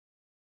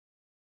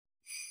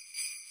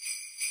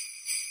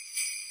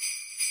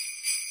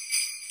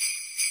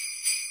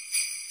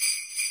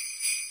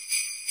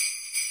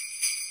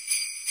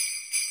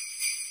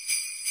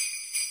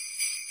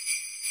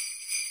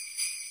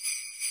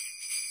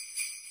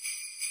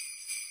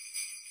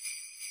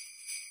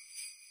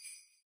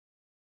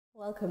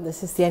Welcome.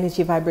 This is the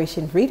energy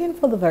vibration reading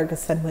for the Virgo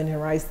Sun, Moon,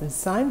 and Rising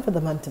sign for the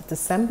month of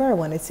December. I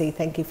want to say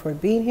thank you for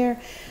being here.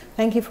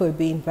 Thank you for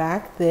being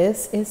back.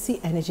 This is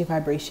the energy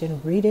vibration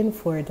reading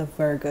for the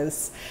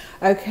Virgos.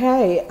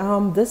 Okay,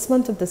 this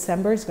month of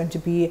December is going to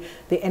be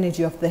the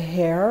energy of the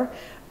hair.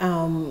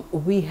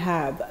 We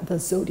have the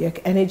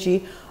zodiac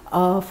energy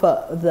of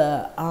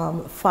the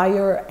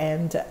fire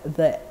and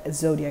the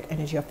zodiac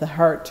energy of the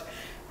heart.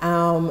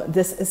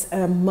 This is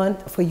a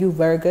month for you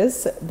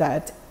Virgos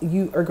that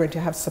you are going to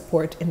have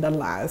support in the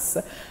last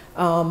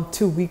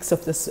 2 weeks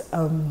of this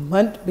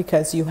month,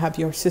 because you have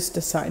your sister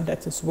sign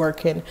that is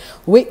working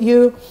with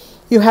you.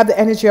 You have the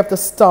energy of the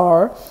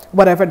star.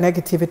 Whatever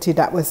negativity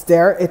that was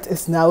there, it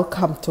is now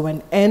come to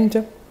an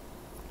end.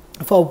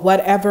 For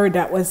whatever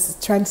that was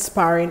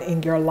transpiring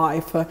in your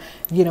life,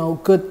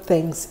 good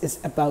things is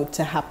about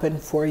to happen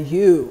for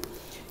you.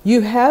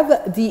 You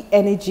have the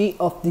energy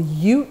of the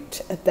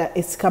youth that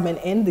is coming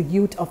in, the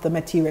youth of the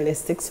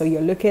materialistic. So you're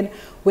looking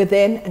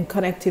within and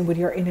connecting with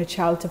your inner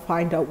child to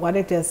find out what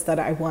it is that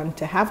I want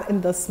to have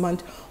in this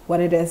month, what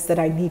it is that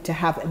I need to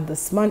have in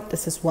this month.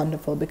 This is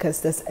wonderful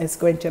because this is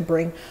going to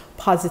bring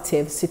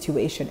positive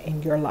situation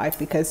in your life,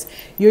 because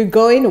you're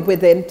going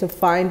within to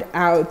find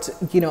out,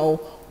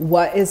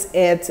 what is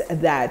it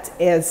that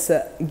is,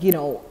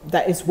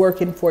 that is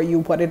working for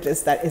you, what it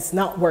is that is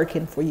not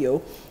working for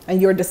you.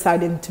 And you're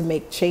deciding to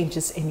make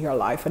changes in your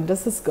life. And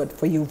this is good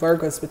for you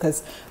Virgos,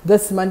 because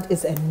this month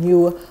is a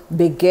new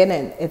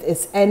beginning. It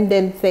is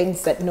ending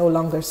things that no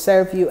longer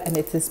serve you, and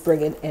it is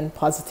bringing in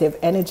positive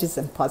energies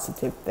and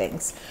positive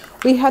things.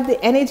 We have the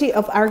energy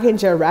of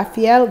Archangel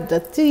Raphael. The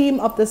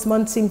theme of this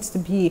month seems to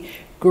be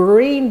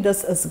green.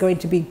 This is going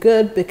to be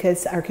good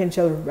because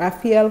Archangel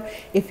Raphael,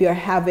 if you're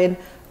having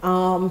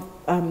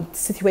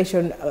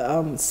situation,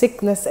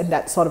 sickness and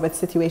that sort of a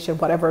situation,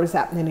 whatever is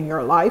happening in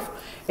your life,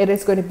 it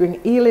is going to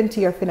bring healing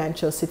to your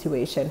financial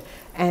situation.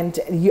 And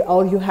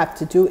all you have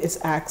to do is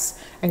ask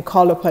and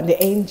call upon the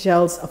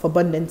angels of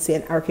abundance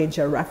and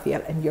Archangel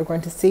Raphael, and you're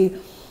going to see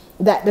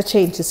that the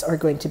changes are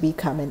going to be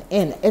coming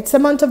in. It's a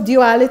month of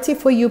duality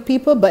for you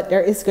people, but there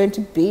is going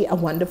to be a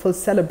wonderful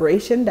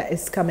celebration that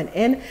is coming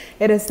in.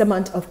 It is the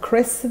month of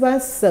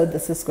Christmas, so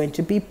this is going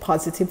to be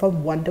positive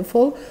and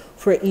wonderful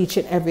for each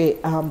and every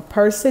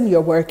person. You're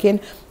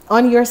working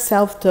on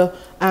yourself to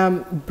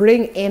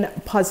bring in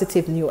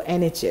positive new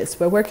energies.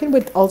 We're working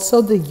with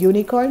also the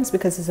unicorns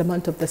because it's a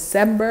month of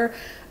December.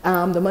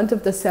 The month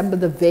of December,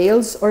 the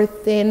veils are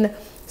thin,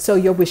 so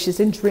your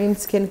wishes and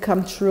dreams can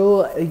come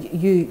true.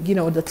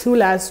 The 2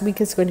 last week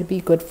is going to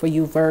be good for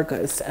you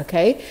Virgos.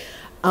 Okay,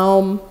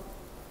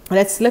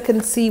 let's look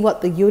and see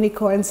what the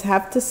unicorns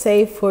have to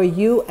say for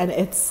you. And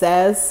it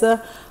says,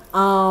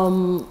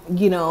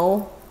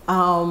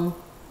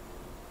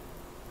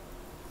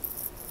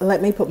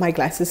 let me put my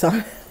glasses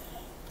on.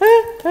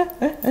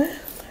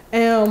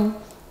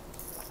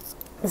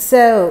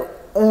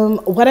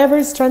 Whatever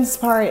is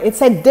transpiring, it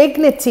said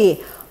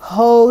dignity.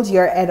 Hold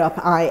your head up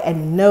high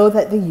and know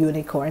that the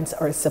unicorns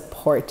are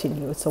supporting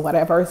you. So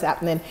whatever is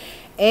happening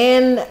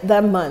in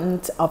the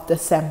month of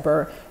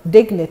December,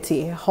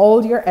 dignity,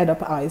 hold your head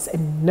up high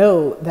and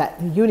know that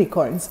the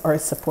unicorns are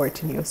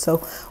supporting you. So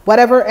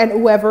whatever and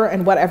whoever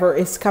and whatever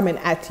is coming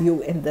at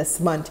you in this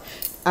month,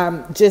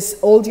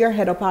 just hold your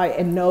head up high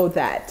and know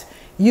that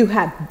you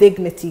have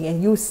dignity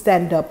and you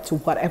stand up to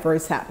whatever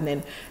is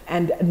happening,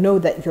 and know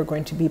that you're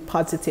going to be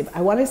positive.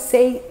 I want to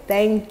say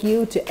thank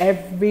you to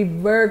every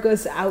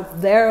Virgos out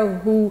there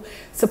who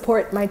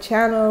support my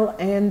channel,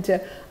 and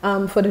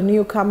for the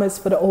newcomers,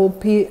 for the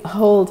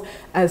old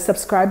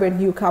subscriber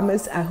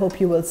newcomers, I hope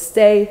you will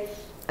stay.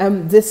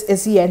 This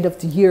is the end of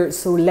the year,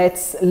 so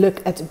let's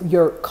look at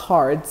your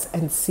cards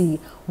and see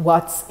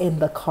what's in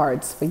the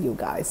cards for you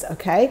guys.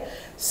 Okay,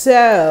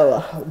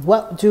 so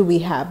what do we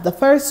have? The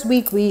first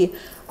week we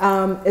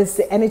is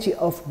the energy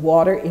of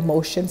water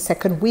emotion.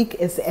 Second week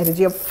is the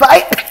energy of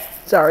fire.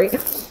 Sorry,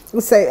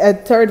 we'll say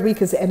third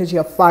week is the energy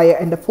of fire,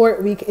 and the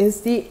fourth week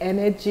is the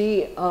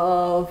energy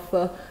of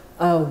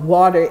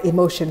water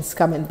emotions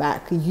coming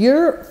back.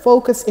 Your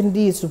focus in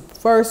these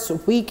first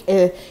week,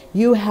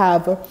 you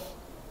have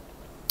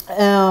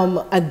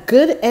a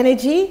good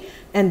energy,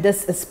 and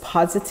this is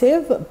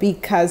positive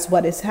because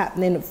what is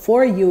happening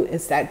for you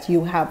is that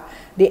you have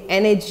the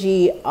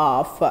energy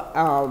of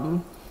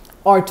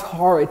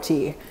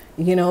authority.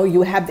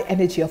 You have the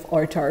energy of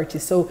authority.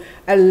 So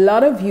a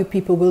lot of you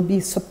people will be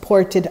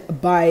supported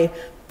by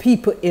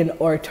people in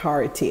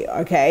authority.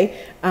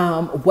 Okay,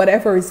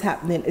 whatever is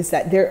happening is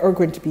that they are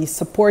going to be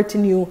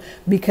supporting you,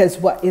 because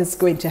what is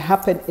going to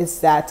happen is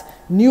that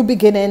new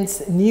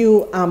beginnings,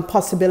 new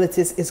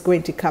possibilities is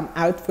going to come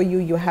out for you.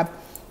 You have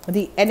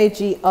the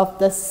energy of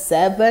the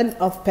Seven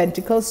of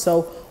Pentacles.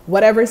 So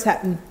whatever is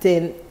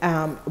happening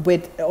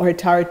with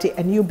authority,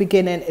 a new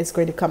beginning is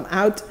going to come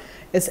out.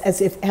 It's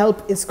as if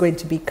help is going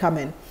to be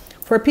coming.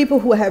 For people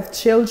who have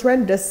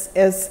children, this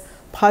is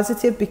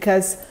positive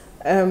because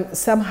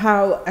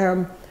somehow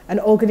an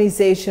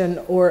organization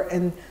or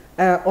an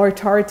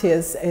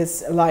authorities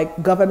is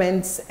like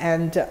governments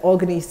and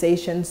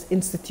organizations,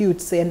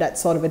 institutes, and that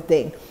sort of a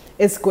thing.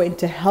 is going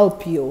to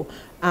help you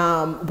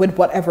with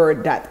whatever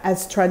that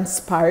has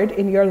transpired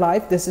in your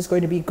life. This is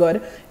going to be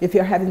good. If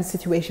you're having a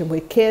situation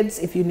with kids,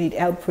 if you need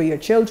help for your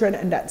children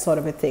and that sort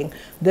of a thing,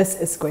 this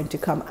is going to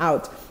come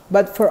out.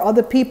 But for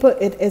other people,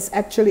 it is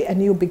actually a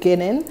new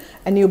beginning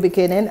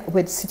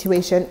with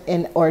situation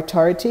in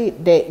authority.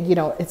 They, you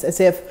know, it's as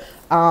if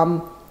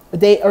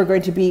they are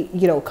going to be,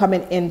 you know,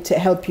 coming in to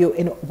help you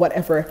in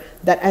whatever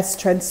that has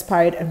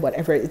transpired and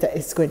whatever that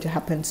is going to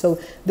happen. So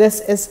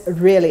this is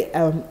really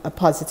a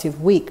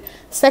positive week.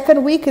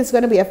 Second week is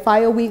going to be a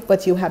fire week,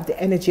 but you have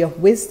the energy of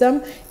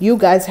wisdom. You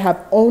guys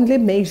have only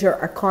major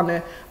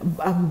arcana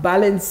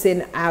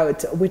balancing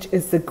out, which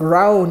is the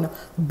ground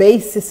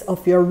basis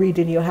of your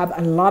reading. You have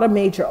a lot of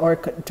major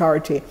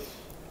authority,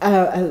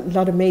 a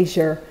lot of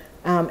major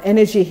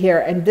energy here,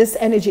 and this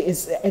energy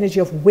is energy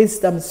of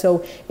wisdom.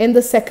 So in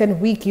the second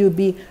week, you'll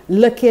be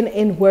looking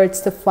inwards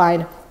to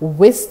find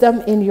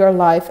wisdom in your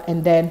life,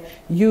 and then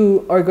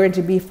you are going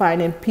to be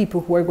finding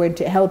people who are going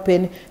to help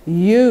in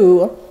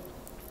you.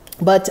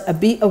 But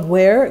be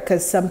aware,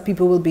 because some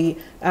people will be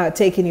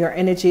taking your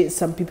energy,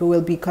 some people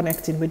will be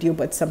connecting with you,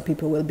 but some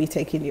people will be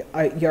taking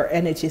your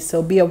energy.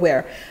 So be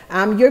aware.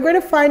 You're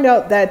going to find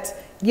out that,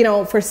 you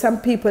know, for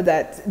some people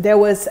that there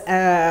was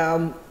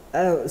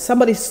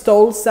somebody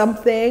stole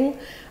something.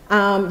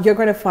 You're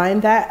going to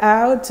find that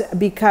out,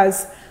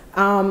 because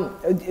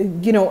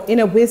you know,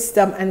 inner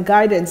wisdom and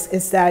guidance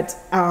is that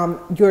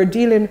you're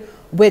dealing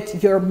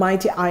with your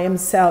mighty I am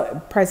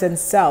self, present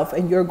self,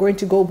 and you're going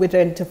to go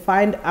within to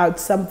find out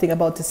something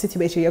about the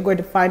situation. You're going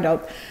to find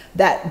out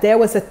that there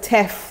was a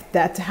theft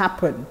that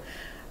happened.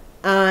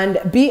 And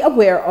be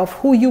aware of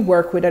who you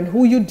work with and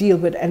who you deal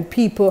with, and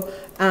people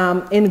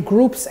in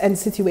groups and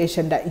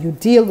situations that you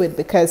deal with,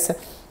 because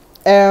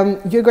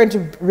you're going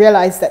to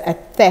realize that a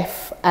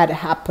theft had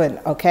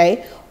happened,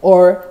 okay?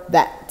 Or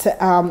that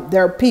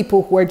there are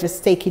people who are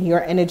just taking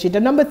your energy. The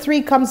number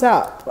 3 comes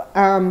up.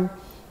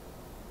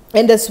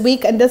 In this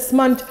week and this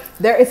month,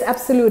 there is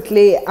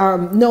absolutely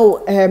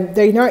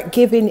they're not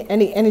giving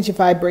any energy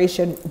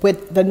vibration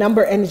with the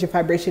number energy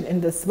vibration in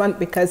this month,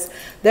 because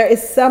there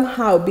is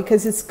somehow,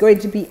 because it's going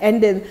to be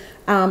ending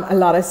a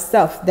lot of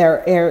stuff.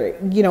 There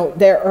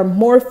are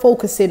more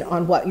focusing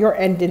on what you're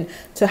ending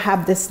to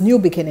have this new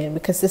beginning,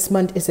 because this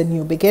month is a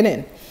new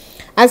beginning.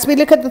 As we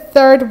look at the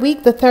third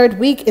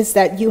week is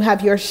that you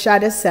have your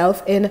shadow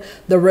self in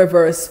the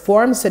reverse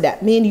form. So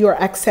that means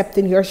you're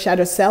accepting your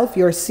shadow self.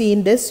 You're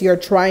seeing this. You're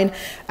trying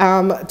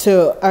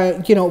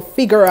to,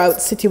 figure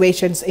out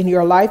situations in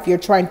your life. You're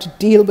trying to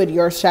deal with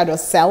your shadow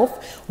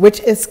self,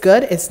 which is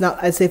good. It's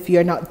not as if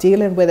you're not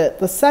dealing with it.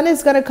 The sun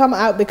is going to come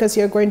out, because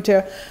you're going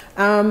to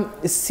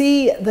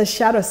see the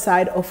shadow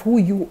side of who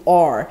you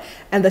are.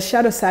 And the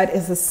shadow side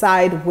is the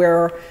side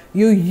where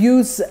you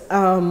use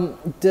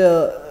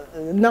the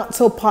not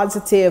so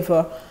positive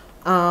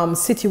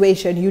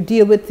situation. You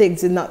deal with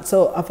things in not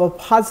so of a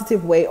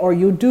positive way, or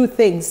you do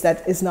things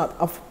that is not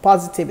of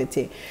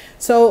positivity.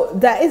 So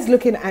that is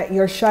looking at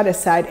your shadow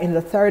side in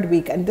the third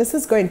week, and this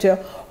is going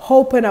to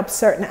open up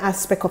certain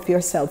aspect of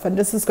yourself, and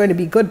this is going to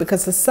be good,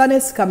 because the sun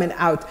is coming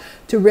out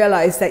to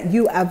realize that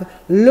you have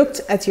looked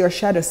at your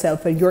shadow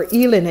self and you're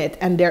healing it,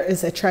 and there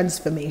is a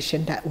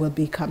transformation that will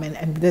be coming,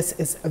 and this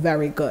is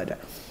very good.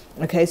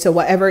 Okay, so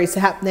whatever is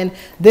happening,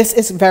 this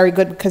is very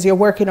good, because you're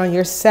working on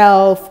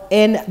yourself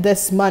in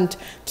this month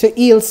to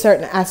heal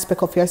certain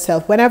aspect of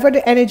yourself. Whenever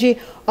the energy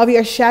of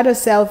your shadow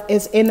self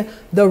is in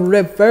the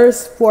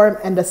reverse form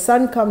and the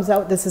sun comes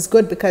out, this is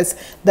good, because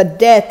the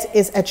death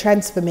is a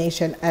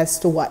transformation as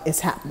to what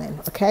is happening.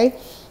 Okay,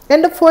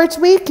 in the fourth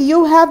week,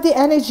 you have the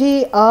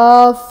energy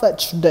of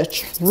the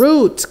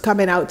truth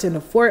coming out in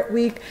the fourth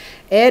week.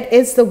 It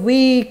is the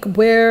week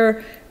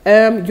where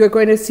you're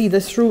going to see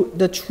the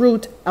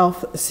truth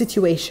of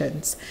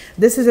situations.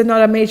 This is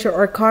another major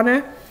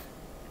arcana,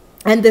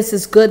 and this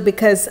is good,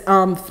 because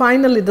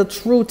finally the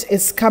truth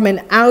is coming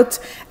out,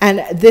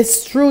 and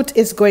this truth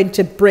is going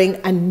to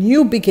bring a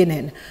new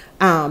beginning,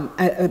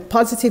 a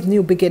positive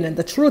new beginning.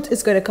 The truth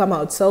is going to come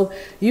out. So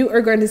you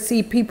are going to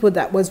see people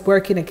that was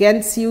working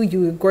against you.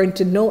 You're going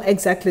to know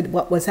exactly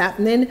what was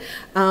happening.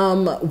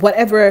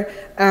 Whatever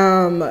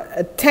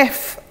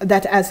theft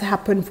that has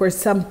happened for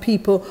some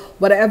people,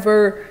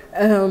 whatever,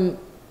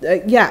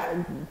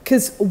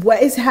 because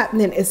what is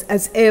happening is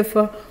as if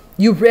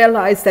you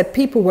realize that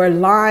people were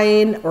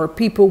lying, or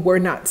people were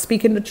not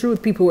speaking the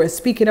truth. People were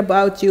speaking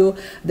about you.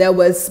 There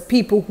was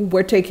people who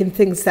were taking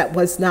things that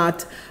was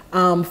not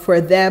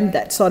for them,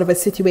 that sort of a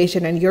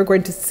situation. And you're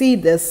going to see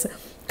this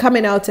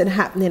coming out and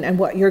happening, and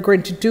what you're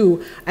going to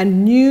do, a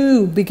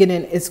new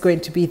beginning is going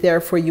to be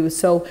there for you.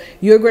 So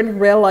you're going to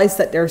realize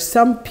that there are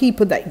some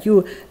people that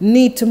you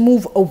need to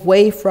move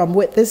away from.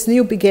 With this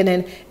new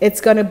beginning, it's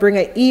going to bring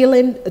a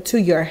healing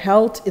to your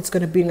health. It's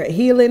going to bring a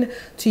healing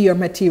to your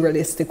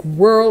materialistic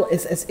world.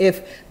 It's as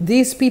if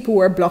these people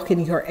were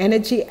blocking your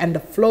energy and the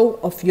flow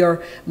of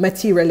your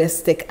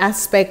materialistic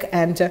aspect,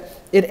 and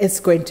it is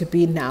going to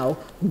be now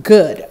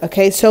good.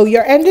 Okay, so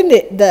you're ending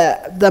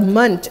the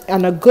month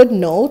on a good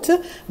note,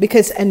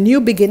 because a new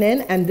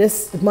beginning, and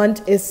this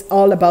month is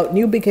all about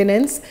new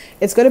beginnings.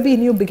 It's going to be a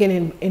new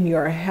beginning in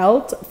your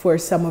health for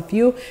some of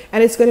you,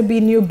 and it's going to be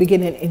a new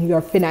beginning in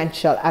your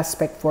financial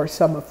aspect for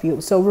some of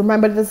you. So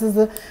remember, this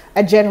is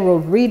a general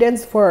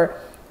readings. For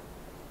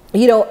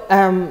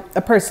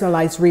a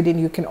personalized reading,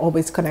 you can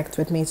always connect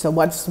with me. So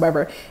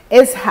whatsoever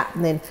is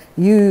happening,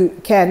 you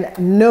can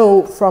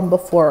know from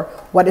before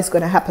what is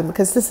going to happen,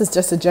 because this is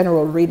just a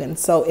general reading.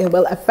 So it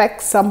will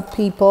affect some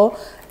people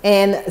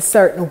in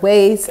certain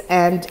ways,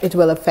 and it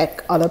will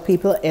affect other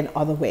people in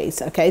other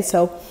ways. Okay,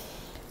 so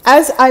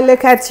as I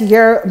look at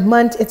your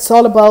month, it's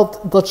all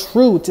about the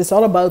truth. It's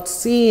all about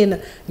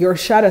seeing your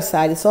shadow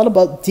side. It's all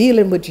about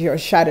dealing with your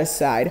shadow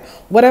side.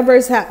 Whatever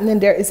is happening,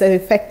 there is an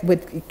effect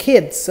with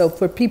kids. So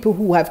for people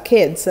who have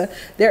kids,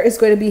 there is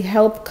going to be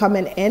help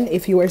coming in.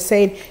 If you were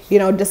saying,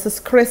 this is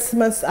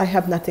Christmas, I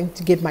have nothing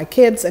to give my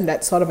kids, and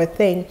that sort of a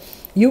thing,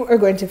 you are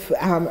going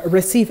to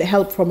receive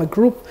help from a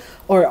group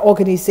or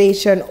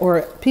organization,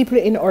 or people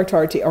in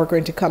authority are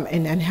going to come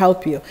in and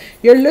help you.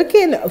 You're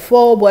looking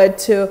forward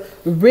to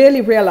really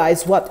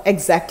realize what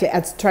exactly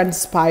has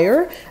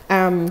transpired,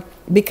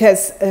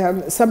 because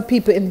some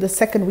people in the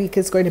second week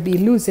is going to be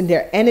losing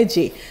their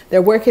energy.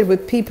 They're working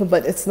with people,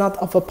 but it's not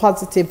of a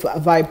positive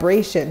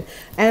vibration.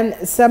 And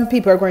some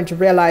people are going to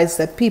realize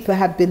that people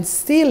have been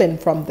stealing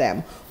from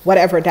them,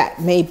 whatever that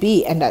may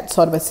be, and that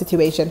sort of a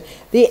situation.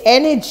 The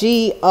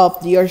energy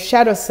of your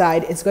shadow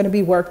side is going to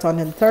be worked on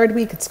in the third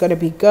week. It's going to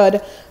be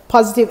good.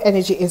 Positive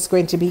energy is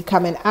going to be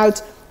coming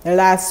out.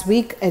 Last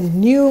week, a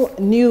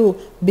new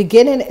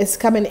beginning is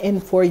coming in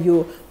for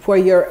you, for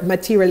your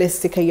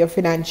materialistic and your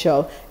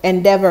financial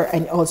endeavor,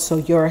 and also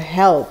your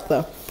health.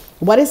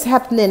 What is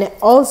happening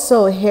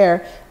also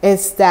here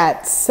is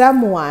that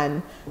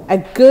someone, a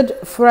good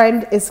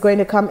friend, is going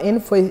to come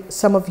in for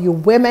some of you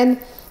women.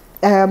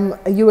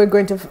 You are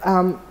going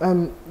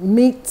to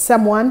meet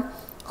someone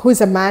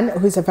who's a man,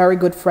 who's a very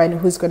good friend,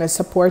 who's going to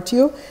support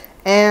you,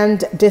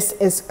 and this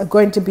is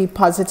going to be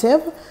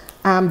positive.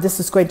 This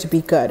is going to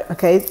be good.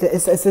 Okay,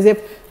 it's as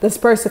if this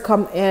person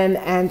come in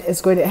and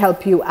is going to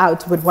help you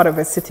out with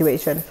whatever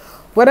situation.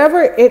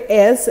 Whatever it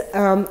is,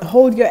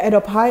 hold your head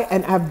up high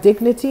and have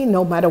dignity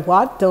no matter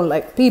what. Don't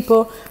let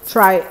people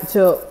try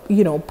to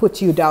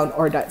put you down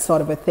or that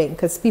sort of a thing,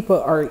 because people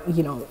are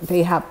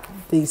they have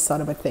these sort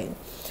of a thing.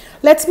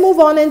 Let's move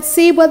on and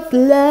see what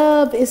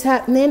love is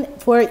happening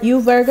for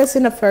you Virgos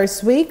in the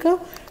first week.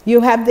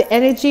 You have the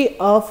energy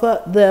of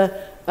the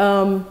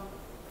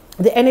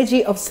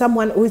energy of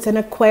someone who is an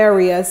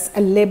Aquarius,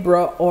 a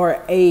Libra,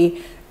 or a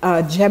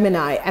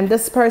Gemini, and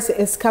this person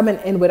is coming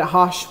in with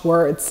harsh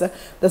words.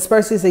 This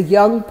person is a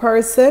young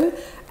person.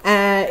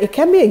 It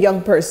can be a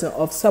young person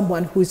of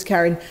someone who's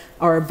carrying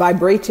or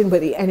vibrating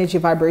with the energy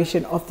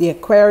vibration of the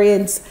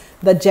Aquarians,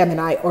 the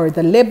Gemini, or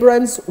the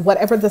Librans.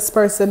 Whatever this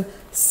person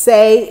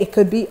say, it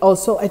could be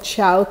also a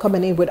child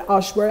coming in with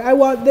harsh word. I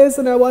want this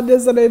and I want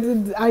this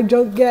and I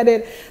don't get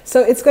it.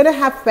 So it's going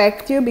to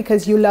affect you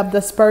because you love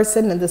this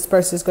person, and this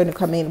person is going to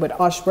come in with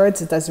harsh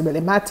words. It doesn't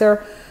really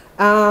matter.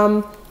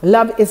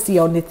 Love is the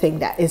only thing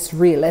that is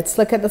real. Let's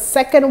look at the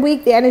second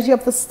week. The energy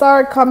of the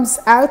star comes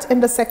out in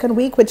the second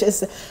week, which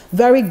is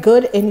very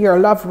good in your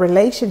love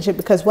relationship,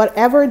 because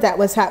whatever that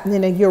was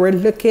happening and you were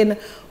looking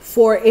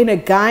for inner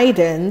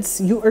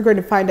guidance, you are going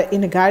to find that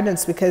inner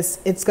guidance, because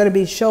it's going to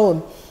be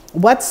shown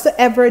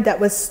whatsoever that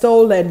was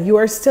stolen. You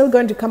are still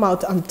going to come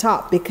out on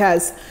top,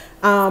 because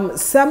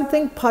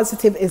something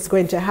positive is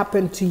going to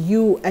happen to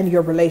you and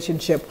your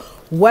relationship.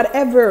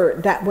 Whatever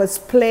that was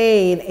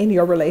playing in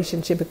your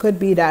relationship, it could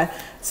be that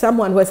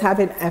someone was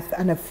having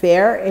an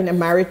affair in a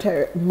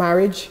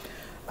marriage.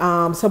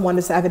 Someone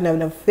is having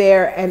an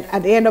affair, and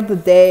at the end of the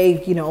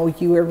day,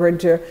 you were going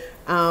to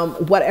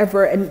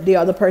whatever, and the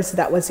other person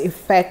that was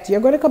effect, you're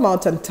going to come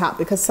out on top,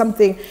 because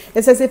something,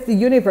 it's as if the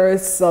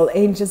universal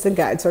angels and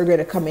guides are going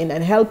to come in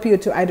and help you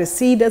to either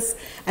see this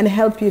and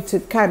help you to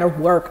kind of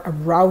work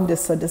around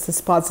this. So this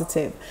is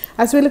positive.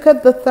 As we look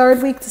at the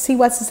third week to see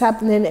what's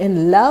happening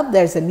in love,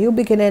 there's a new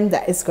beginning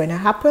that is going to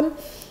happen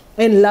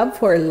in love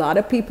for a lot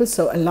of people.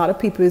 So a lot of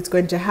people is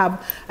going to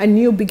have a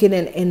new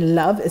beginning in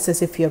love. It's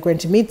as if you're going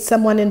to meet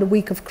someone in the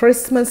week of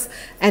Christmas,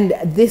 and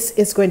this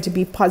is going to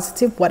be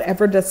positive.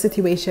 Whatever the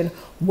situation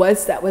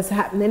was that was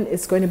happening,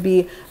 it's going to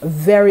be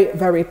very,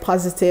 very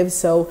positive.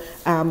 So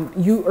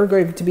you are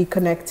going to be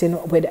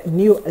connecting with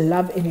new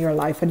love in your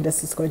life, and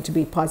this is going to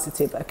be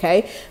positive.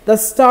 Okay, the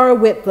star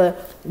with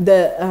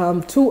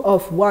the two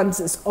of wands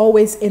is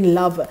always in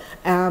love.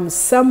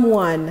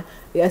 Someone,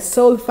 a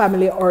soul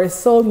family or a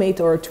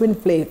soulmate or a twin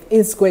flame,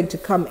 is going to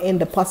come in.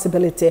 The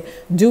possibility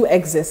do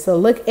exist. So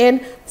look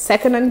in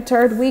second and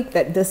third week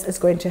that this is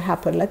going to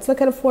happen. Let's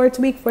look at a fourth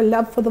week for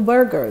love for the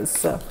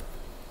Virgos.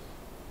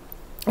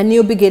 A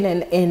new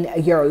beginning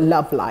in your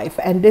love life,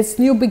 and this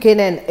new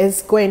beginning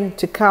is going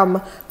to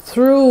come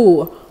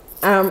through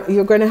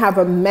you're going to have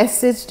a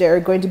message. There are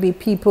going to be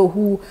people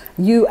who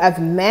you have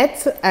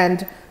met,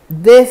 and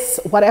this,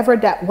 whatever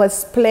that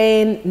was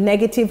playing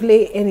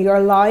negatively in your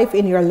life,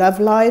 in your love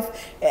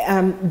life,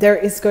 there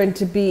is going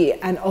to be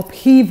an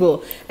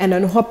upheaval. And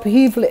an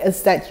upheaval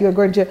is that you're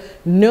going to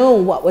know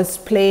what was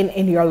playing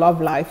in your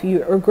love life.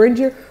 You are going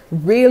to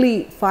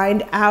really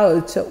find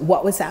out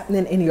what was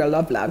happening in your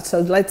love life. So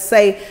let's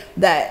say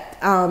that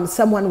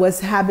someone was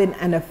having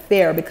an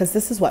affair, because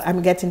this is what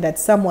I'm getting, that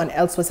someone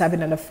else was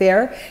having an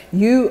affair.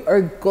 You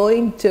are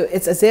going to,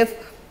 it's as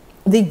if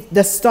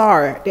the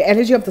star, the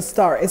energy of the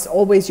star is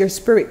always your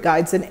spirit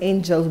guides and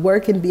angels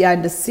working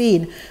behind the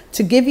scene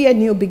to give you a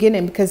new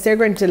beginning, because they're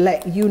going to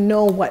let you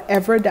know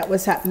whatever that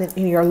was happening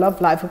in your love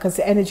life, because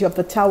the energy of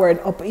the tower and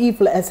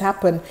upheaval has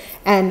happened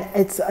and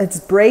it's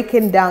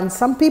breaking down.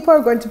 Some people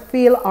are going to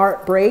feel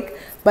heartbreak,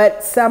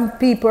 but some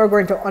people are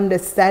going to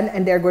understand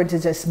and they're going to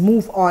just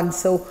move on.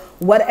 So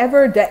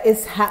whatever that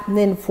is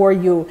happening for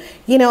you,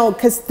 you know,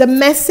 because the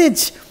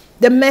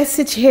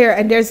message here,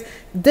 and there's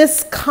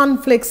this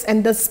conflicts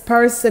and this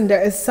person,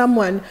 there is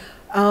someone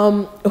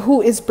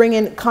who is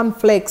bringing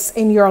conflicts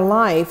in your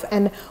life,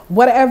 and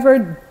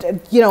whatever,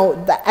 you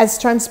know, that as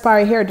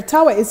transpired here, the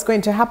tower is going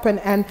to happen,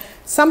 and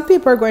some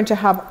people are going to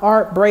have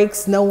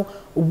heartbreaks. No,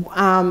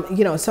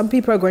 you know, some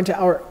people are going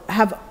to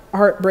have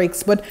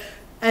heartbreaks,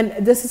 and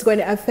this is going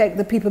to affect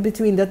the people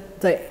between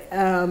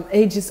the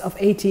ages of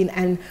 18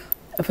 and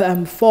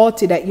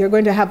 40, that you're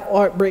going to have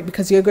heartbreak,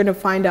 because you're going to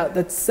find out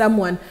that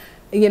someone,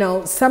 you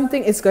know,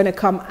 something is going to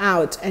come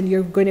out and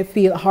you're going to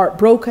feel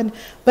heartbroken,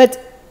 but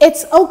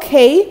it's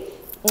okay,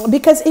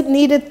 because it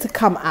needed to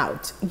come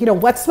out. You know,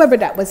 whatsoever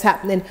that was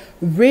happening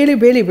really,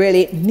 really,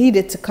 really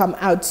needed to come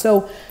out.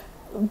 So,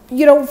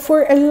 you know,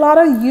 for a lot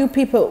of you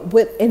people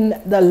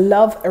within the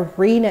love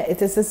arena,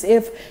 it is as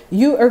if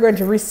you are going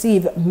to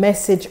receive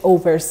message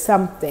over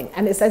something,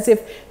 and it's as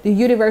if the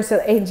universal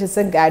angels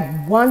and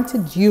God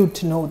wanted you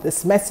to know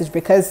this message,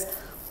 because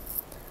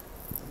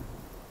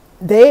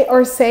they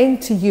are saying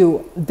to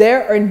you,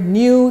 there are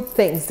new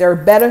things, there are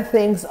better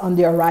things on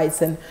the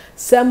horizon.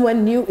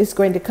 Someone new is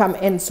going to come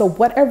in. So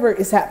whatever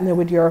is happening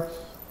with your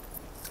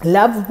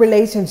love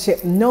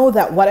relationship, know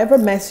that whatever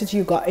message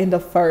you got in the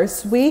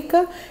first week,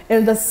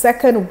 in the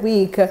second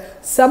week,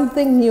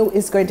 something new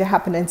is going to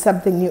happen and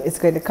something new is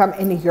going to come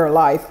into your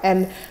life.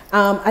 And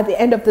at the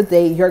end of the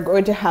day, you're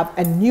going to have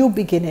a new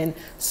beginning.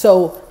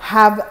 So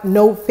have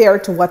no fear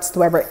to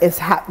whatsoever is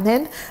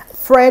happening.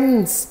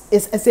 Friends,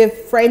 is as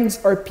if friends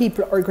or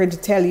people are going to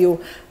tell you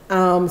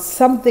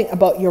something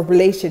about your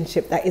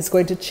relationship that is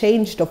going to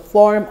change the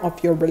form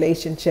of your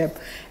relationship.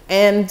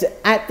 And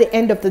at the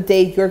end of the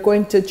day, you're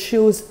going to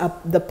choose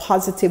the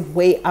positive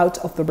way out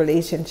of the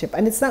relationship.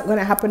 And it's not going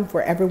to happen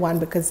for everyone,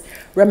 because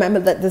remember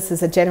that this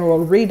is a general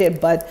reading.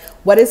 But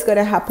what is going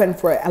to happen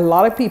for a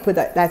lot of people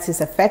that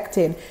is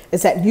affecting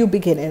is that new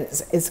beginning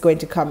is going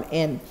to come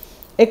in.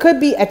 It could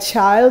be a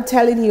child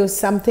telling you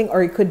something,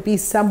 or it could be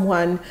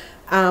someone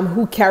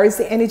who carries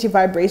the energy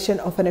vibration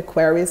of an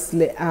Aquarius,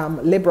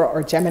 Libra,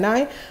 or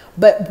Gemini.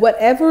 But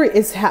whatever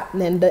is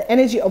happening, the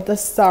energy of the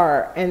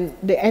star, and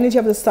the energy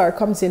of the star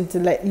comes in to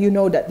let you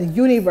know that the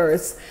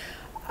universe,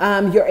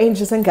 your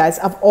angels and guides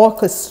have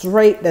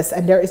orchestrated this,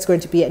 and there is going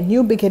to be a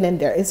new beginning.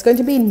 There is going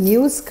to be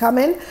news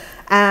coming,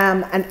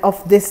 and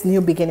of this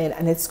new beginning,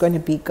 and it's going to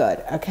be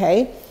good.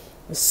 Okay.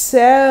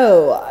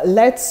 So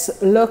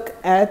let's look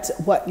at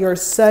what your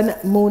sun,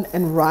 moon,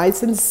 and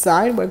rising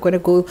sign. We're going to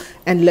go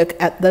and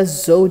look at the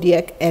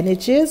zodiac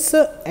energies,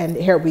 and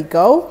here we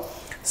go.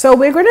 So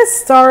we're going to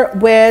start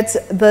with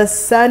the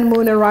sun,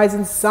 moon, and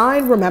rising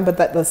sign. Remember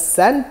that the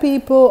sun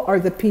people are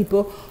the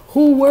people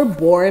who were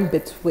born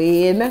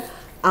between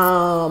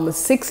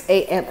 6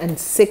 a.m. and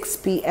 6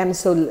 p.m.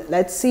 So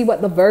let's see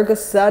what the Virgo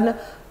sun,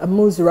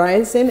 moon,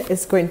 rising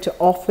is going to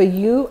offer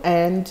you.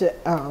 And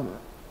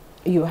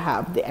you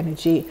have the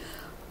energy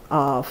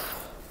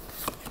of,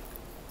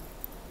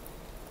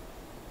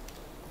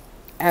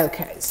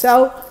 okay,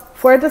 so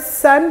for the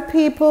sun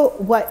people,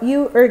 what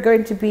you are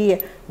going to be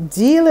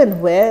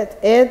dealing with,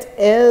 it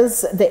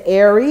is the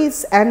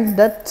Aries and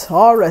the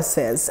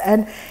Tauruses.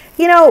 And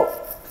you know,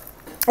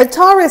 the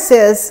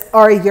Tauruses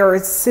are your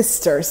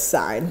sister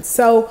sign,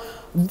 so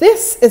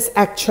this is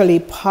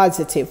actually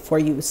positive for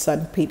you,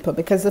 sun people,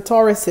 because the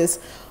Tauruses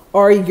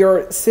are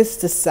your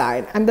sister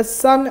sign, and the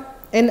sun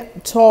in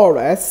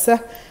Taurus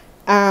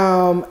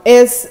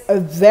is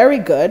very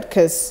good,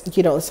 because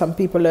you know, some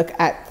people look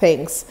at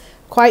things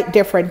quite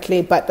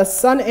differently, but the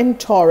sun in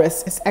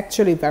Taurus is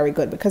actually very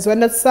good, because when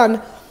the sun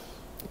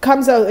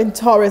comes out in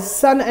Taurus,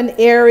 sun and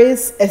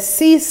Aries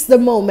seize the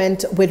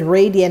moment with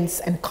radiance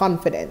and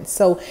confidence.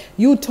 So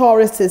you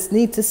Tauruses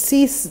need to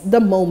seize the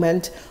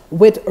moment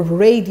with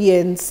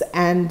radiance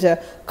and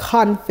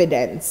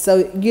confidence.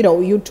 So you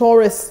know, you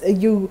Taurus,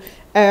 you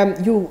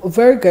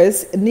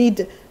Virgos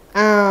need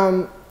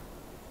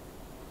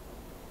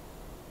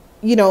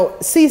you know,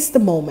 seize the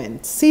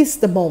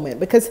moment,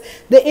 because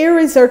the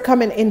Aries are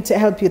coming in to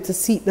help you to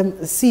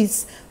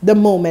seize the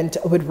moment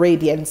with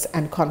radiance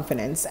and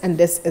confidence, and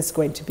this is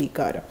going to be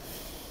good.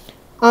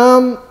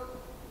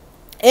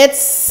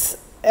 It's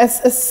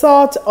as a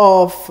sort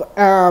of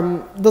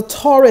the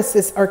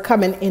Tauruses are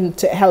coming in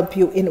to help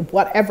you in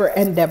whatever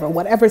endeavor,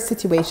 whatever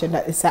situation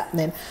that is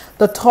happening.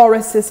 The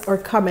Tauruses are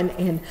coming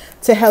in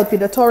to help you.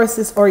 The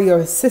Tauruses or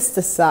your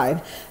sister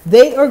side,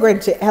 they are going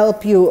to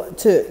help you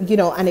to, you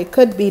know, and it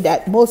could be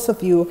that most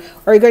of you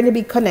are going to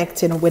be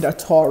connecting with a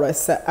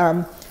Taurus.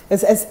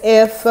 It's as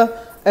if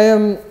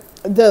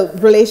the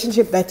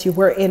relationship that you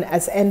were in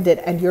has ended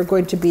and you're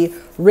going to be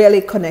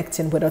really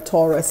connecting with a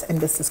Taurus,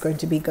 and this is going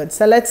to be good.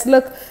 So let's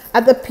look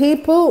at the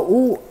people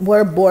who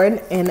were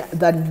born in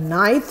the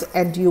night,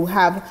 and you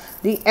have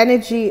the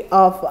energy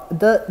of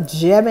the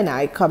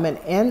Gemini coming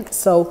in.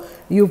 So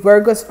you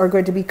Virgos are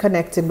going to be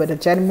connecting with the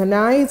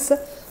Geminis,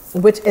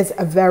 which is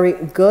a very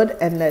good.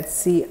 And let's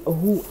see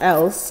who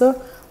else.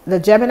 The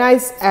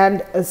Geminis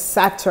and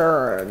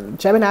Saturn.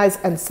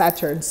 Geminis and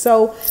Saturn.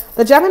 So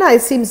the Gemini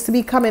seems to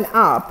be coming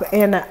up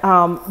in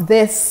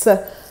this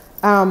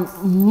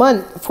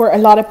month for a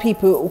lot of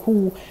people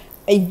who,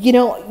 you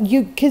know,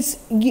 you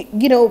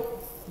know,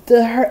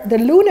 the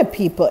lunar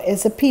people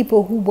is the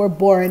people who were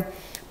born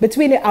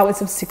between the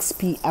hours of 6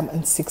 p.m.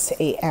 and 6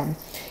 a.m.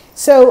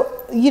 So,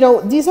 you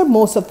know, these are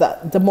most of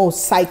the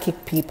most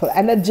psychic people.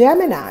 And the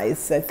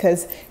Geminis,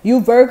 because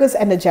you Virgos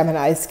and the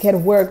Geminis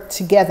can work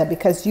together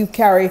because you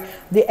carry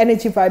the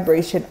energy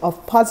vibration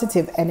of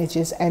positive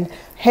energies, and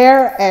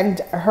hair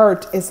and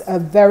hurt is a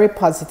very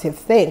positive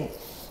thing.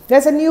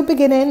 There's a new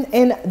beginning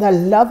in the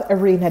love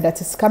arena that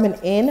is coming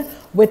in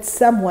with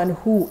someone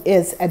who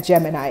is a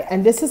Gemini,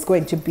 and this is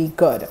going to be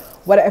good,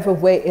 whatever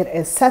way it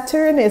is.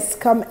 Saturn is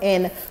come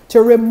in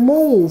to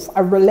remove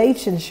a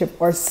relationship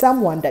or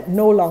someone that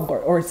no longer,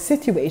 or a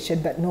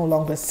situation that no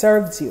longer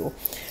serves you.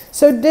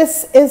 So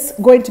this is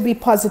going to be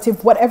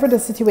positive, whatever the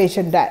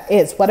situation that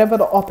is, whatever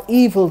the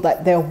upheaval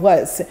that there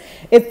was,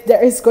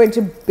 there is going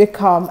to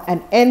become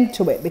an end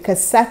to it,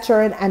 because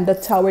Saturn and the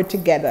Tower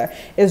together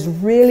is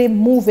really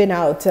moving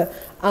out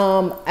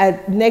a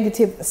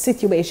negative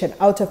situation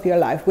out of your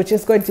life, which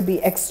is going to be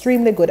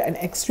extremely good and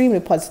extremely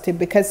positive,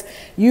 because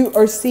you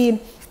are seeing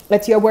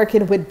that you're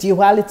working with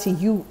duality.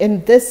 You,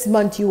 in this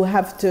month, you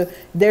have to,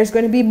 there's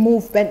going to be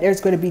movement,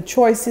 there's going to be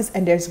choices,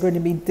 and there's going to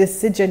be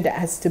decision that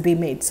has to be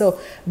made. So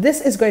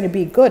this is going to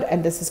be good,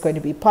 and this is going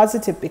to be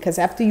positive, because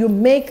after you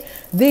make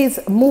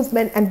these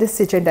movement and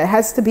decision that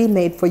has to be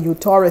made for you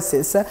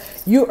Tauruses,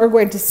 you are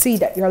going to see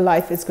that your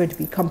life is going to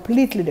be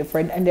completely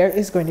different, and there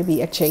is going to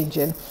be a change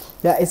in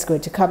that is going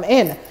to come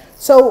in.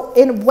 So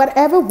in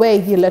whatever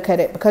way you look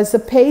at it, because the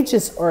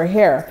pages are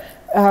here,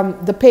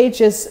 the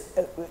pages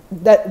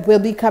that will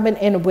be coming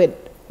in with,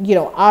 you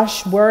know,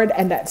 ash word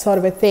and that sort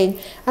of a thing,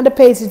 and the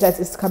pages that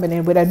is coming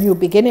in with a new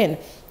beginning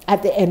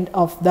at the end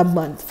of the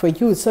month for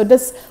you. So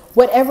this,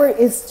 whatever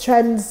is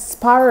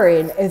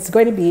transpiring, is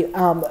going to be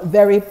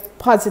very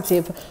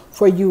positive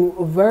for you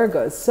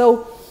Virgos.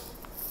 So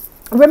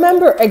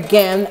remember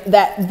again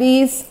that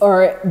these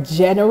are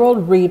general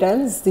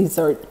readings. These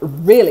are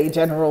really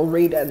general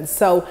readings.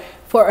 So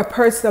for a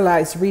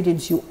personalized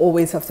readings, you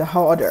always have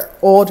to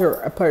order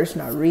a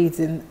personal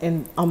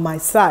reading on my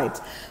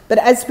site. But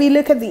as we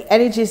look at the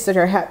energies that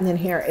are happening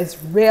here,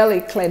 it's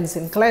really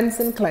cleansing,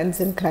 cleansing,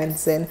 cleansing,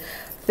 cleansing.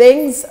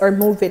 Things are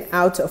moving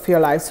out of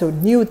your life, so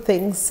new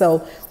things.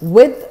 So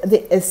with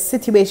the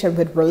situation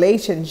with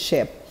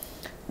relationship,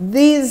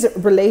 these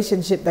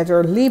relationships that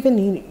are leaving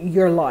in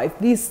your life,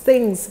 these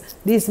things,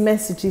 these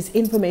messages,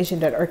 information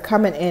that are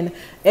coming in,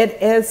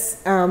 it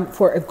is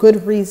for a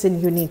good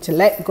reason. You need to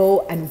let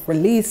go and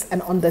release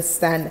and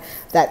understand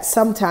that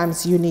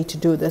sometimes you need to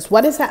do this.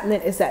 What is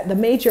happening is that the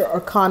major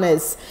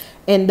arcanas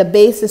in the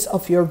basis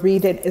of your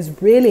reading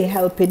is really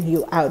helping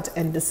you out,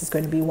 and this is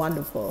going to be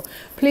wonderful.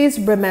 Please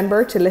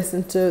remember to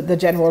listen to the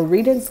general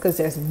readings, because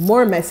there's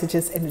more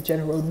messages in the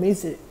general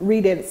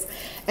readings,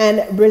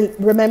 and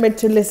remember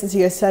to listen to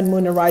your sun,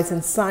 moon, and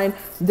rising sign.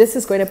 This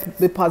is going to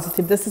be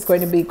positive. This is going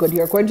to be good.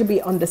 You're going to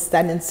be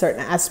understanding certain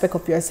aspect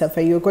of yourself,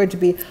 and you're going to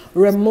be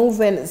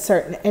removing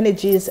certain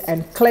energies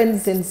and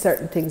cleansing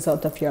certain things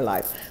out of your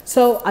life.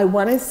 So I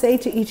want to say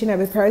to each and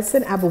every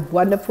person, have a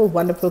wonderful,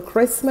 wonderful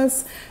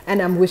Christmas,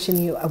 and I'm wishing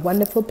you a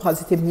wonderful,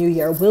 positive new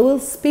year. We will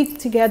speak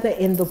together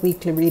in the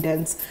weekly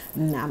readings.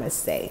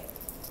 Namaste.